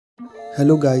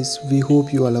Hello guys, we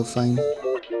hope you all are fine.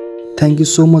 Thank you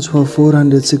so much for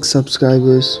 406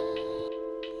 subscribers.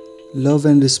 Love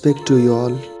and respect to you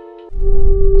all.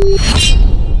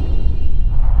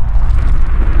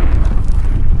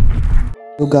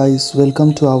 Hello guys,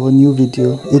 welcome to our new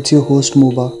video. It's your host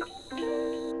Moba.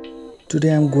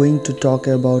 Today I'm going to talk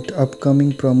about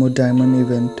upcoming promo diamond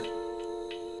event.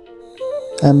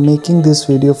 I'm making this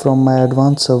video from my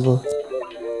advanced server.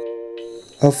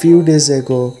 A few days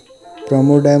ago,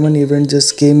 promo diamond event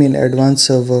just came in advanced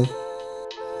server.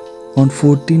 On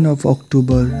 14th of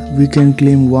October, we can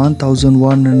claim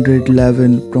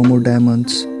 1111 promo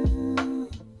diamonds.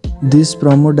 This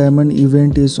promo diamond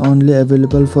event is only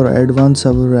available for advanced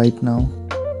server right now.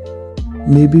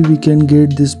 Maybe we can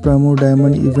get this promo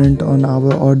diamond event on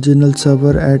our original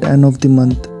server at end of the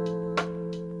month.